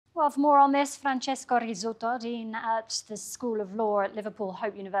Well, for more on this, Francesco Rizzuto, Dean at the School of Law at Liverpool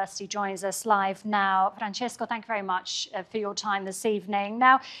Hope University, joins us live now. Francesco, thank you very much for your time this evening.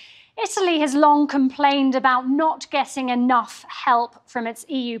 Now, Italy has long complained about not getting enough help from its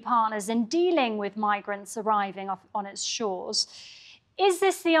EU partners in dealing with migrants arriving on its shores. Is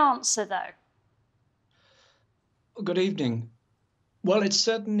this the answer, though? Good evening. Well, it's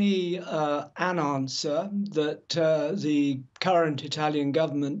certainly an answer that the current Italian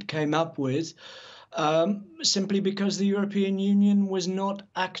government came up with simply because the European Union was not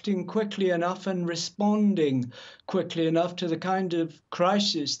acting quickly enough and responding quickly enough to the kind of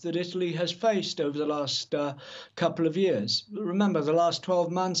crisis that Italy has faced over the last couple of years. Remember, the last 12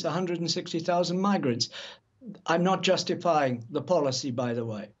 months, 160,000 migrants. I'm not justifying the policy, by the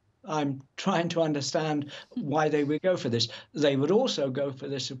way. I'm trying to understand why they would go for this. They would also go for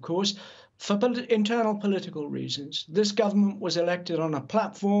this, of course, for internal political reasons. This government was elected on a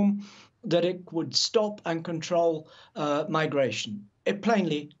platform that it would stop and control migration. It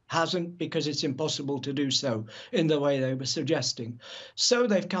plainly hasn't, because it's impossible to do so in the way they were suggesting. So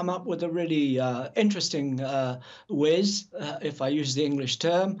they've come up with a really interesting whiz, if I use the English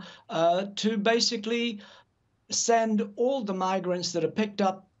term, to basically send all the migrants that are picked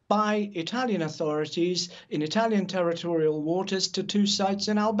up by Italian authorities in Italian territorial waters to two sites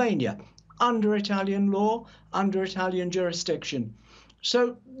in Albania, under Italian law, under Italian jurisdiction.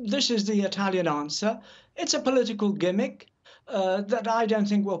 So this is the Italian answer. It's a political gimmick that I don't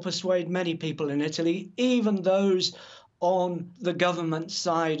think will persuade many people in Italy, even those on the government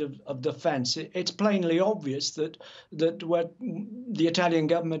side of the fence. It's plainly obvious that what the Italian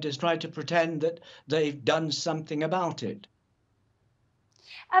government is trying to pretend that they've done something about it.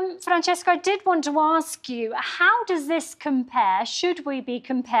 Francesco, I did want to ask you, how does this compare, should we be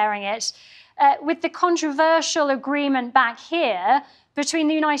comparing it, with the controversial agreement back here between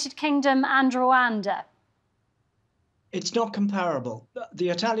the United Kingdom and Rwanda? It's not comparable. The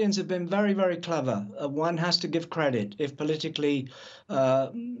Italians have been very, very clever. One has to give credit, if politically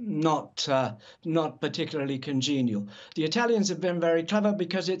not particularly congenial. The Italians have been very clever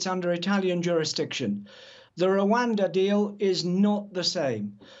because it's under Italian jurisdiction. The Rwanda deal is not the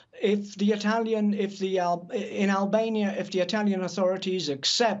same. In Albania, if the Italian authorities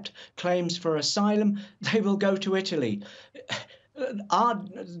accept claims for asylum, they will go to Italy.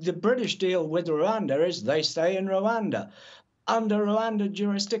 The British deal with Rwanda is they stay in Rwanda, under Rwanda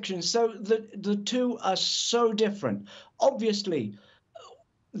jurisdiction. So the two are so different. Obviously,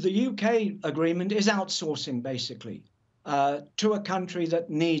 the UK agreement is outsourcing, basically, to a country that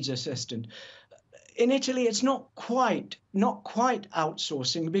needs assistance. In Italy, it's not quite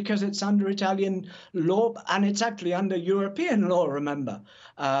outsourcing, because it's under Italian law, and it's actually under European law, remember,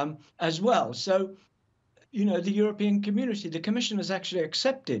 as well. So, you know, the European community, the Commission has actually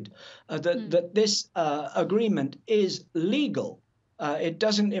accepted that this agreement is legal. It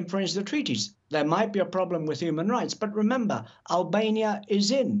doesn't infringe the treaties. There might be a problem with human rights, but remember, Albania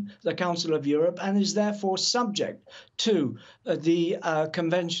is in the Council of Europe and is therefore subject to the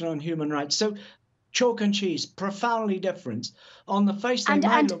Convention on Human Rights. So chalk and cheese, profoundly different. On the face, they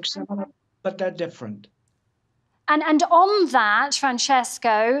might look similar, but they're different. And on that,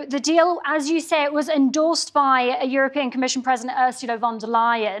 Francesco, the deal, as you say, it was endorsed by a European Commission President Ursula von der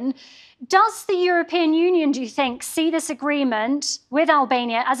Leyen. Does the European Union, do you think, see this agreement with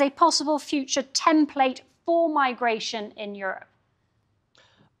Albania as a possible future template for migration in Europe?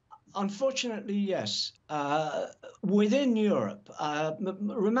 Unfortunately, yes. Within Europe,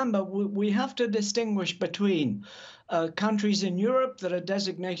 remember, we have to distinguish between countries in Europe that are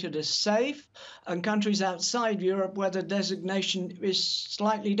designated as safe and countries outside Europe where the designation is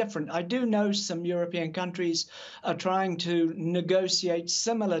slightly different. I do know some European countries are trying to negotiate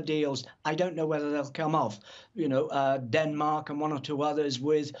similar deals. I don't know whether they'll come off, you know, Denmark and one or two others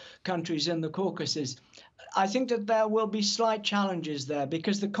with countries in the Caucasus. I think that there will be slight challenges there,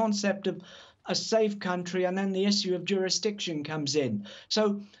 because the concept of a safe country and then the issue of jurisdiction comes in.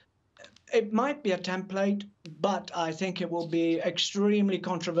 So it might be a template, but I think it will be extremely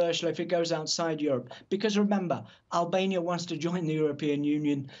controversial if it goes outside Europe. Because remember, Albania wants to join the European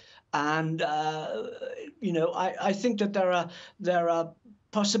Union. And, you know, I think that there are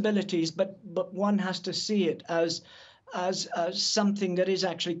possibilities, but one has to see it as something that is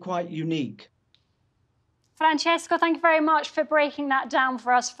actually quite unique. Francesco, thank you very much for breaking that down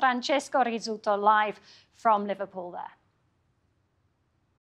for us. Francesco Rizzuto, live from Liverpool there.